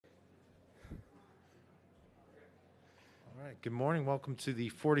All right, good morning. Welcome to the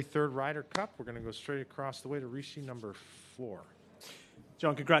 43rd Ryder Cup. We're going to go straight across the way to Rishi number 4.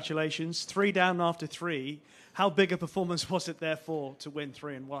 Jon, congratulations. 3 down after 3. How big a performance was it, therefore, to win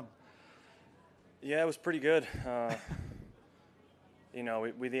 3 and 1? Yeah, it was pretty good.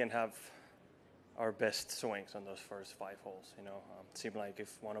 We didn't have our best swings on those first 5 holes. It seemed like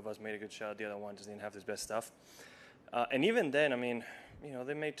if one of us made a good shot, the other one just didn't have his best stuff. And even then,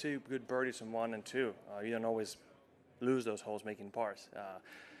 they made 2 good birdies on 1 and 2. You don't always lose those holes making pars.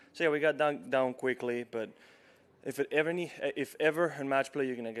 So yeah, we got down quickly, but if ever in match play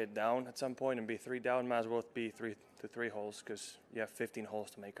you're going to get down at some point and be 3 down, might as well be 3 holes because you have 15 holes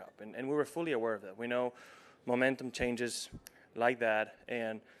to make up. And we were fully aware of that. We know momentum changes like that,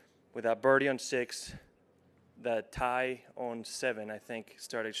 and with that birdie on 6, that tie on 7, I think,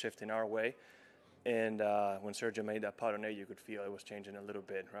 started shifting our way. And when Sergio made that putt on 8, you could feel it was changing a little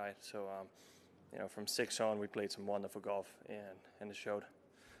bit, right? So, from 6 on, we played some wonderful golf, and it showed.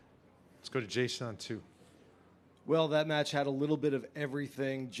 Let's go to Jason on 2. Well, that match had a little bit of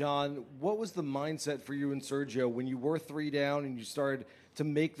everything. Jon, what was the mindset for you and Sergio when you were 3 down and you started to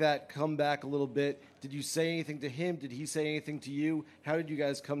make that comeback a little bit? Did you say anything to him? Did he say anything to you? How did you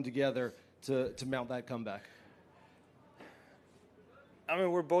guys come together to mount that comeback?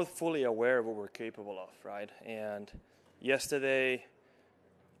 We're both fully aware of what we're capable of, right? And yesterday,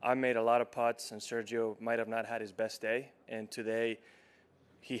 I made a lot of putts, and Sergio might have not had his best day. And today,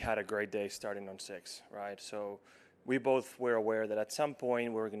 he had a great day starting on 6, right? So we both were aware that at some point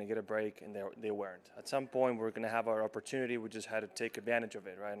we were going to get a break, and they weren't. At some point we were going to have our opportunity. We just had to take advantage of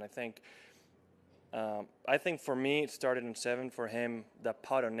it, right? And I think for me, it started on 7. For him, that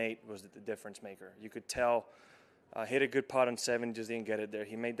putt on 8 was the difference maker. You could tell. Hit a good putt on 7, just didn't get it there.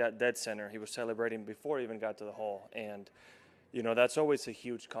 He made that dead center. He was celebrating before he even got to the hole, and that's always a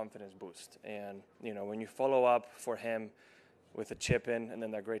huge confidence boost. And when you follow up for him with a chip in, and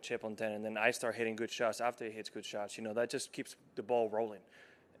then that great chip on 10, and then I start hitting good shots after he hits good shots, that just keeps the ball rolling,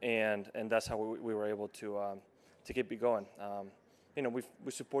 and that's how we were able to keep it going.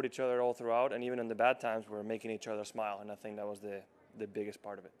 We support each other all throughout, and even in the bad times, we were making each other smile, and I think that was the biggest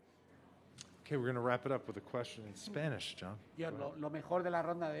part of it. Okay, we're going to wrap it up with a question in Spanish, Jon. Jon, lo mejor de la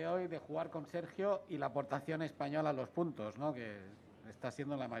ronda de hoy, de jugar con Sergio y la aportación española a los puntos, ¿no? Que está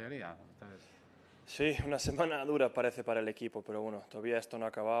siendo la mayoría. Entonces... Sí, una semana dura parece para el equipo, pero bueno, todavía esto no ha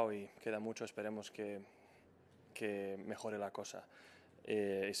acabado y queda mucho. Esperemos que mejore la cosa.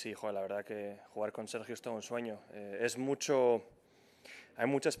 Y sí, la verdad que jugar con Sergio es todo un sueño. Hay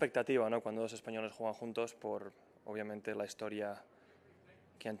mucha expectativa, ¿no? Cuando 2 españoles juegan juntos por, obviamente, la historia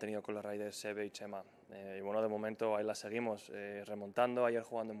que han tenido con la Ryder, Sebe y Chema. Y bueno, de momento ahí la seguimos remontando, ayer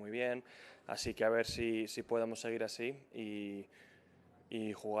jugando muy bien, así que a ver si podemos seguir así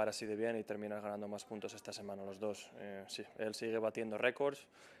y jugar así de bien y terminar ganando más puntos esta semana los dos. Sí, él sigue batiendo récords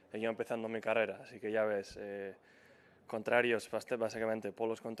y yo empezando mi carrera, así que ya ves, contrarios, básicamente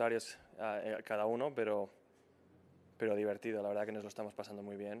polos contrarios a cada uno, pero divertido, la verdad que nos lo estamos pasando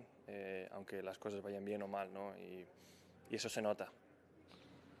muy bien, aunque las cosas vayan bien o mal, ¿no? Y eso se nota.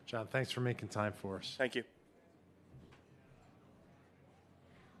 Jon, thanks for making time for us. Thank you.